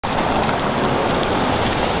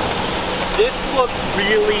This looks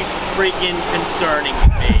really freaking concerning to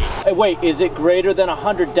me. Hey, wait, is it greater than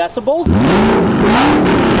 100 decibels?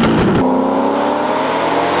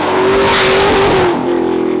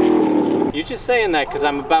 You're just saying that because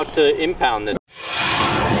I'm about to impound this.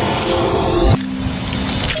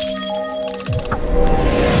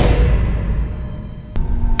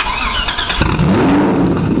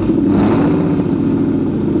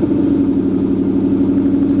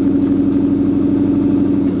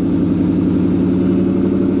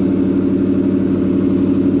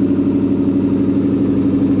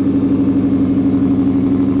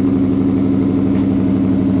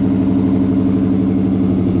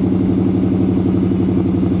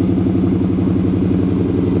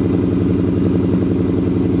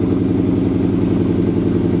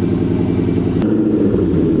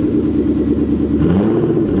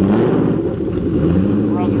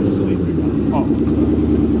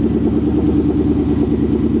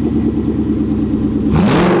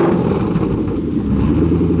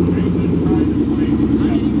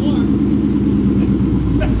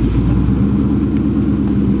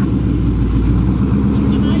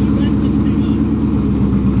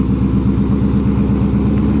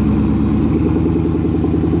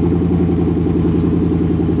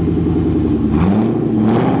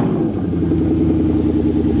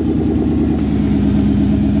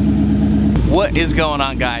 What is going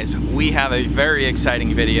on, guys? We have a very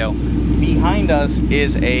exciting video. Behind us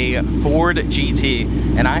is a Ford GT,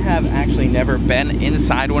 and I have actually never been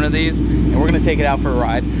inside one of these, and we're gonna take it out for a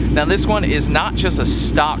ride. Now this one is not just a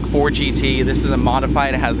stock Ford GT, this is a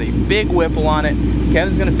modified. It has a big Whipple on it.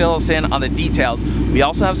 Kevin's gonna fill us in on the details. We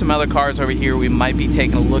also have some other cars over here we might be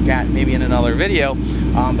taking a look at maybe in another video,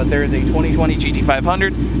 but there is a 2020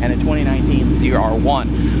 GT500 and a 2019 ZR1.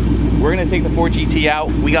 We're gonna take the Ford GT out.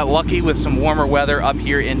 We got lucky with some warmer weather up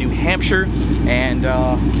here in New Hampshire, and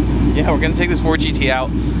yeah, we're gonna take this Ford GT out.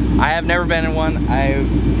 I have never been in one. I've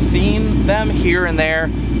seen them here and there,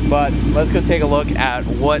 but let's go take a look at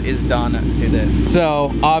what is done to this.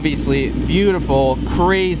 So obviously, beautiful,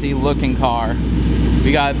 crazy looking car.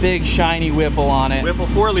 We got a big shiny Whipple on it. Whipple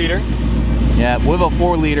 4-liter. Yeah, Whipple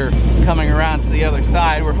 4-liter. Coming around to the other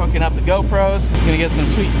side, we're hooking up the GoPros. Gonna get some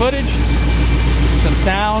sweet footage, some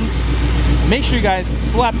sounds. Make sure you guys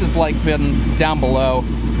slap this like button down below.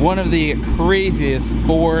 One of the craziest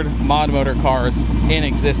Ford mod motor cars in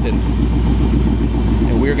existence.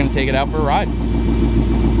 And we're gonna take it out for a ride.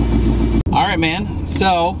 All right, man,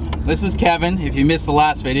 so this is Kevin. If you missed the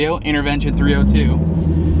last video, Intervention 302.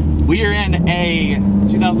 We are in a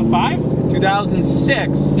 2005?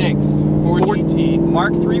 2006 Ford GT.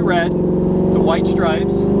 Mark III red, the white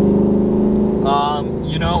stripes.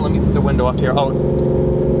 You know, let me put the window up here. Oh,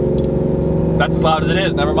 that's as loud as it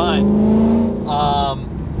is, never mind.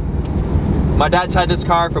 My dad's had this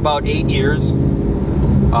car for about 8 years. You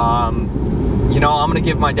know, I'm gonna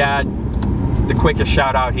give my dad the quickest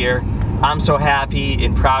shout out here. I'm so happy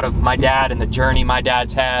and proud of my dad and the journey my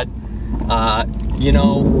dad's had. You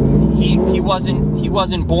know, he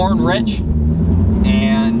wasn't born rich,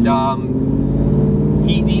 and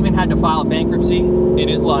he's even had to file bankruptcy in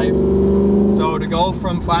his life. So to go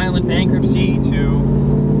from filing bankruptcy to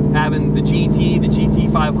having the GT, the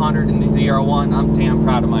GT500, and the ZR1, I'm damn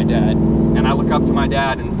proud of my dad. And I look up to my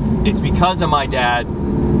dad, and it's because of my dad,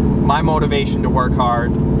 my motivation to work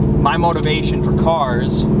hard, my motivation for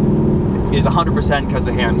cars is 100% because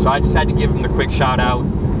of him. So I just had to give him the quick shout out.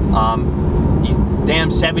 He's damn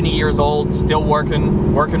 70 years old, still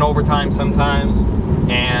working overtime sometimes,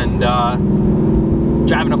 and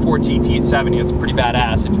driving a Ford GT at 70, it's pretty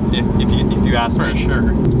badass if you ask me. For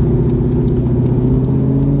sure.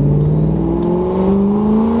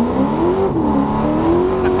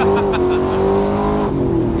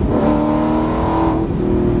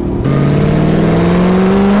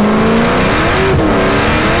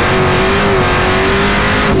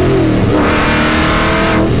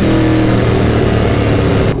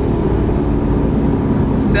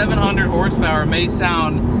 Horsepower may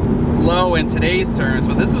sound low in today's terms,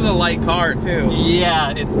 but this is a light car too.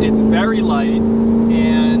 Yeah, it's very light,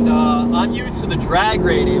 and I'm used to the drag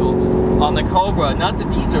radials on the Cobra. Not that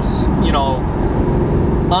these are, you know,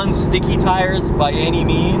 unsticky tires by any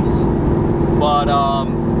means, but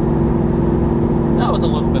that was a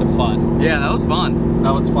little bit of fun. Yeah, that was fun.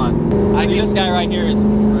 That was fun. This guy right here is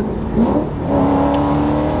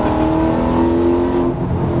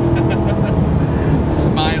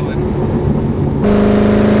smiling.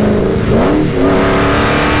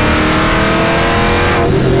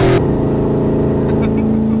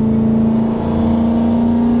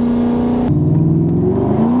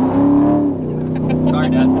 Sorry,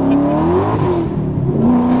 Dad.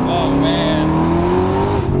 Oh man.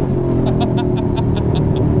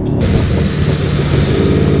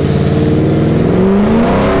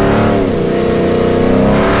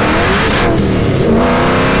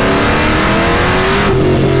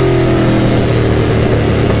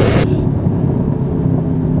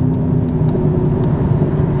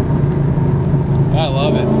 I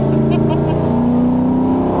love it.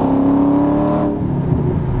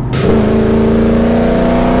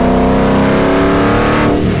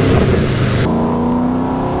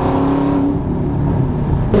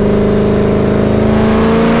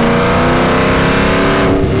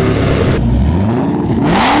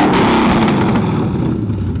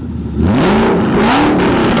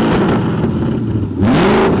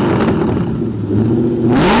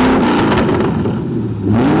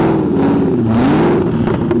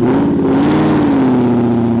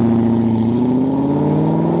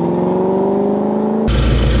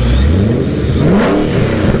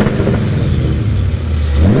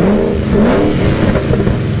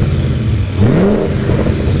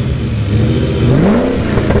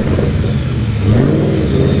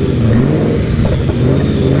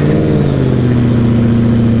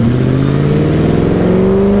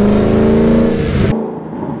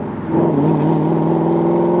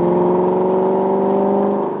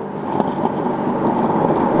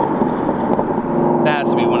 That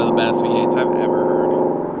has to be one of the best V8s I've ever heard.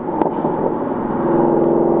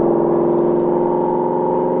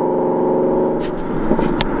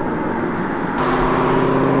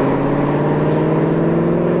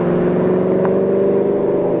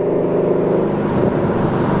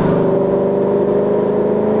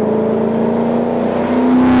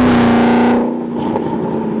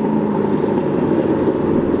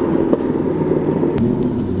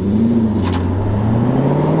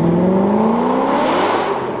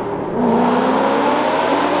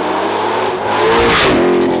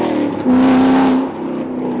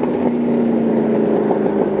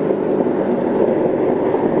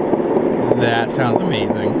 That sounds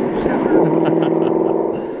amazing.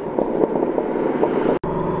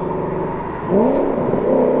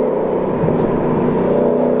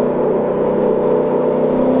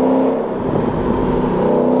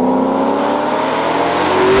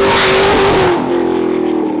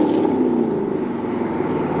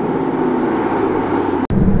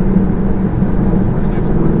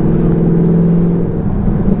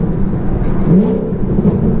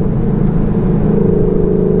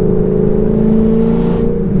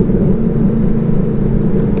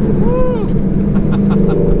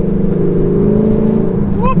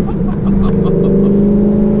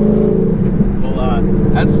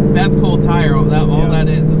 That's cold tire. All that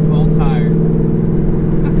is cold tire.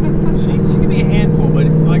 She can be a handful, but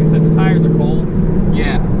like I said, the tires are cold.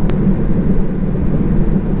 Yeah.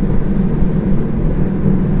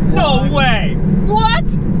 No way! What?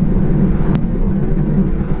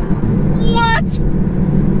 What?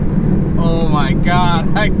 Oh my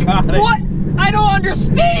god, I got it. What? I don't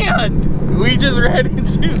understand! We just ran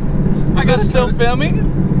into... Is this still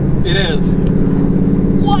filming? It is.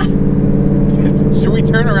 What? Should we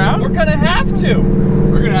turn around? We're gonna have to.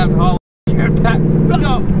 We're gonna have to haul it back.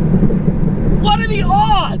 No. What are the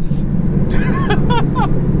odds?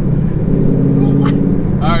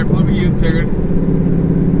 Alright, flip a U-turn.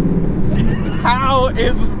 How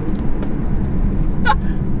is...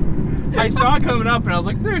 I saw it coming up and I was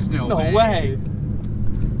like, there's no way. No way.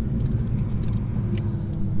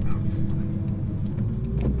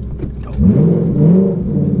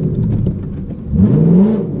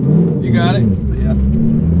 You got it? Yeah.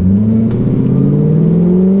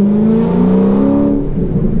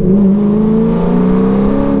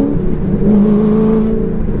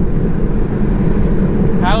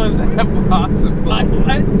 How is that possible?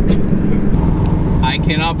 I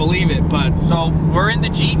cannot believe it, but... So, we're in the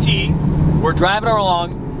GT. We're driving her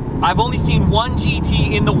along. I've only seen one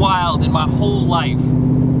GT in the wild in my whole life.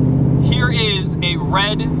 Here is a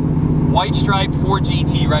red, white striped Ford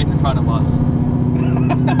GT right in front of us.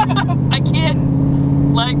 I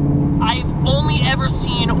can't, like, I've only ever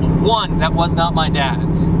seen one that was not my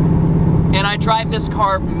dad's. And I drive this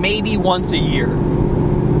car maybe once a year.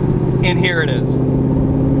 And here it is.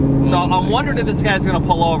 So I'm wondering if this guy's gonna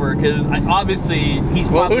pull over, because obviously he's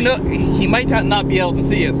probably... Well, who knows? He might not be able to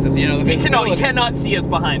see us, because, you know, the visibility. He cannot see us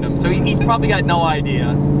behind him, so he's probably got no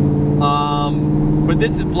idea. But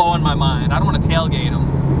this is blowing my mind. I don't want to tailgate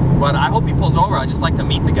him, but I hope he pulls over. I'd just like to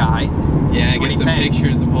meet the guy. Yeah, get some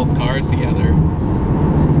pictures of both cars together.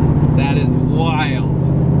 That is wild.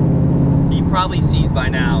 He probably sees by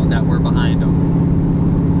now that we're behind him.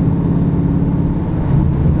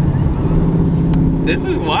 This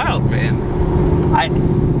is wild, man.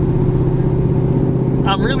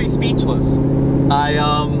 I'm really speechless. I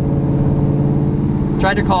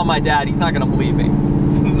tried to call my dad. He's not gonna believe me.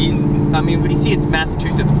 I mean, when you see it's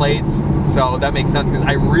Massachusetts plates, so that makes sense because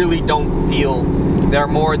I really don't feel there are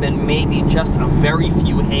more than maybe just a very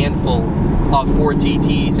few handful of Ford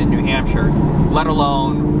GTs in New Hampshire, let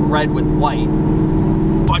alone red with white.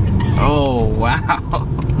 But oh wow.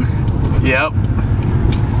 Yep.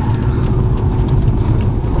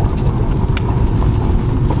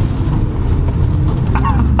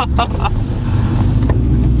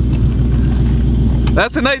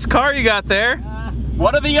 That's a nice car you got there.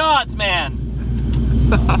 What are the odds, man?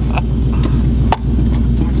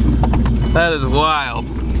 That is wild.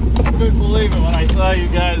 I couldn't believe it when I saw you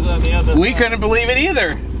guys on the other We side. couldn't believe it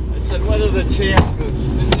either. I said, what are the chances?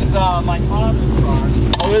 This is my father's car.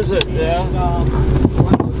 Oh, is it? Yeah.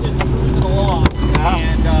 Just cruising along,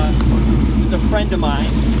 and this is a friend of mine.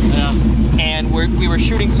 Yeah. And we were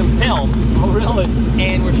shooting some film. Oh, really?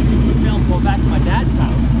 And we're shooting some film going back to my dad's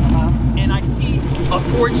house. And I see a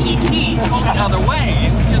Ford GT going the other way,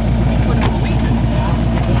 and we couldn't believe it.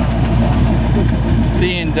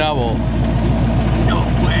 Seeing double. No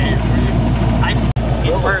way.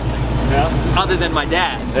 In person. Yeah. Other than my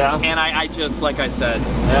dad's. Yeah. And I just, like I said,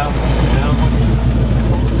 Yeah.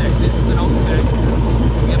 06. This is an 06.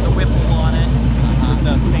 We have the Whipple on it.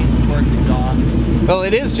 The stainless works exhaust. Well,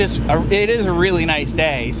 it is a really nice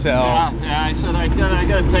day, so. Yeah, I said I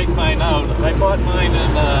gotta take mine out. I bought mine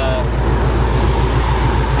in May.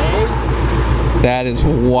 That is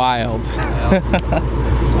wild.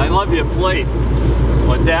 I love your plate.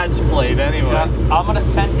 My dad's plate, anyway. Yeah, I'm gonna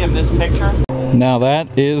send him this picture. Now that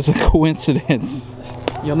is a coincidence.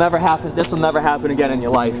 This will never happen again in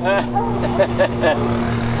your life.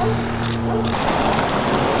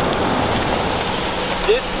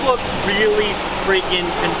 This looks really freaking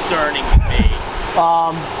concerning to me.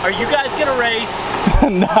 Are you guys gonna race?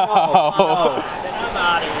 No. Oh, then I'm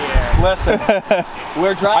out of here. Listen,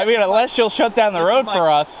 we're driving. I mean, unless you'll shut down the road for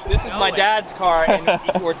us. This is my dad's car, and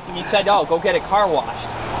he said, "Oh, go get it car washed."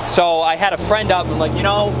 So I had a friend up, and like, you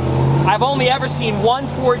know, I've only ever seen one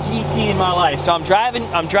Ford GT in my life. So I'm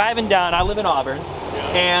driving down. I live in Auburn,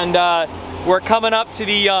 and we're coming up to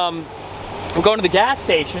the, we're going to the gas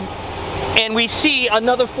station, and we see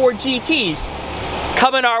another Ford GT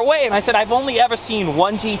coming our way, and I said, I've only ever seen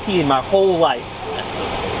one GT in my whole life.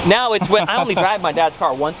 Now it's when I only drive my dad's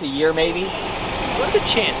car once a year, maybe. What are the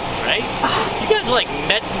chances, right? You guys are like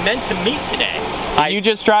meant to meet today. Did you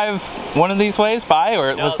just drive one of these ways by,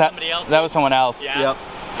 or No, was that somebody else that did. was someone else? Yeah. Yep.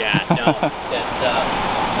 Yeah, no, that's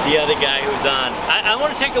the other guy who's on. I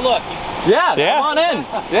want to take a look. Yeah, Yeah. come on in.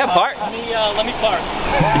 Yeah, park. Let me park.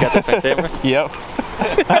 You got this right there? Yep.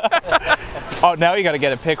 Oh, now you got to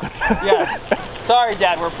get a pic with them. Yeah. Sorry,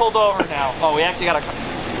 Dad, we're pulled over now. Oh, we actually got a.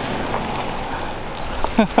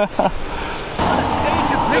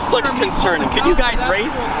 This looks concerning. Can you guys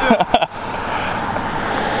race?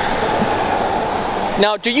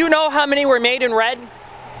 Now, do you know how many were made in red?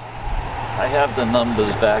 I have the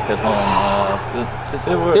numbers back at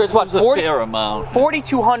home. There's what, a 40 fair amount.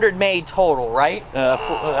 4,200 made total, right?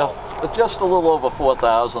 Just a little over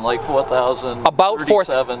 4,000, like 4,000. About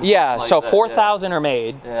 4,000. Yeah, like so that, 4,000 are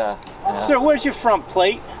made. Yeah. Sir, where's your front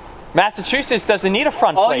plate? Massachusetts doesn't need a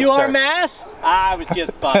front Oh, plate. you are sir. Mass? I was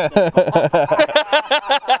just busting. So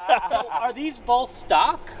are these both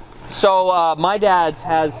stock? So my dad's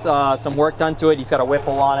has some work done to it. He's got a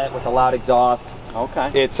Whipple on it with a loud exhaust.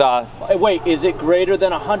 Okay. It's Wait, is it greater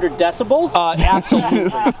than 100 decibels?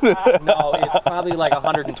 absolutely. No, it's probably like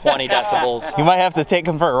 120 decibels. You might have to take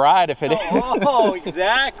them for a ride if it is. Oh,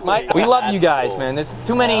 exactly. We love you That's guys, cool. man. There's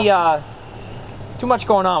too many, too much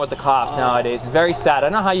going on with the cops nowadays. It's very sad. I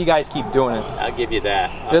don't know how you guys keep doing it. I'll give you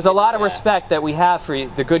that. There's a lot of respect that we have for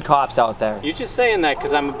the good cops out there. You're just saying that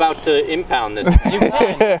because I'm about to impound this. You can,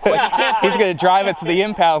 but you can't. He's going to drive it to the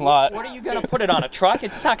impound lot. What are you gonna put it on a truck?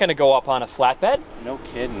 It's not gonna go up on a flatbed. No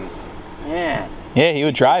kidding. Man, Yeah, he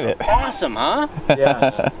would drive it. awesome, huh?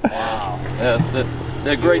 Yeah. Wow.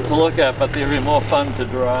 They're great to look at, but they're even more fun to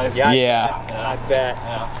drive. Yeah. Yeah. I bet.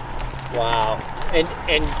 Wow. And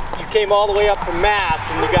you came all the way up from Mass,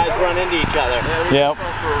 and you guys run into each other. Yep. For a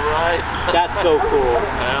ride. That's so cool.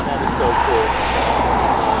 That is so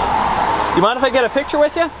Do you mind if I get a picture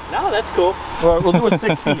with you? cool. No, that's cool. We'll do it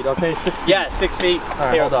 6 feet, okay? 6 feet. Yeah, 6 feet. All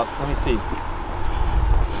right, Here. hold up. Let me see.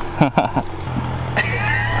 All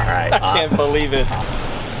right. I can't believe it.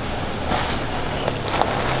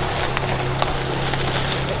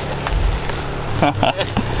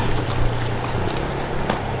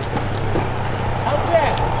 Okay.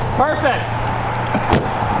 Perfect.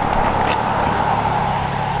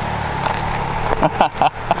 As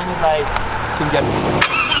soon as I can get it.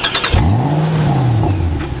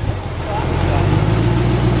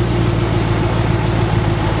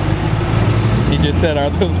 He just said, are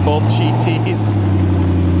those both GTs?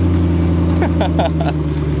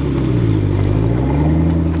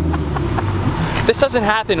 This doesn't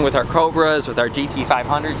happen with our Cobras, with our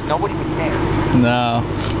GT500s. Nobody would care. No.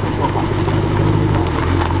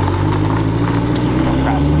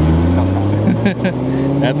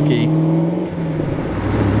 That's key.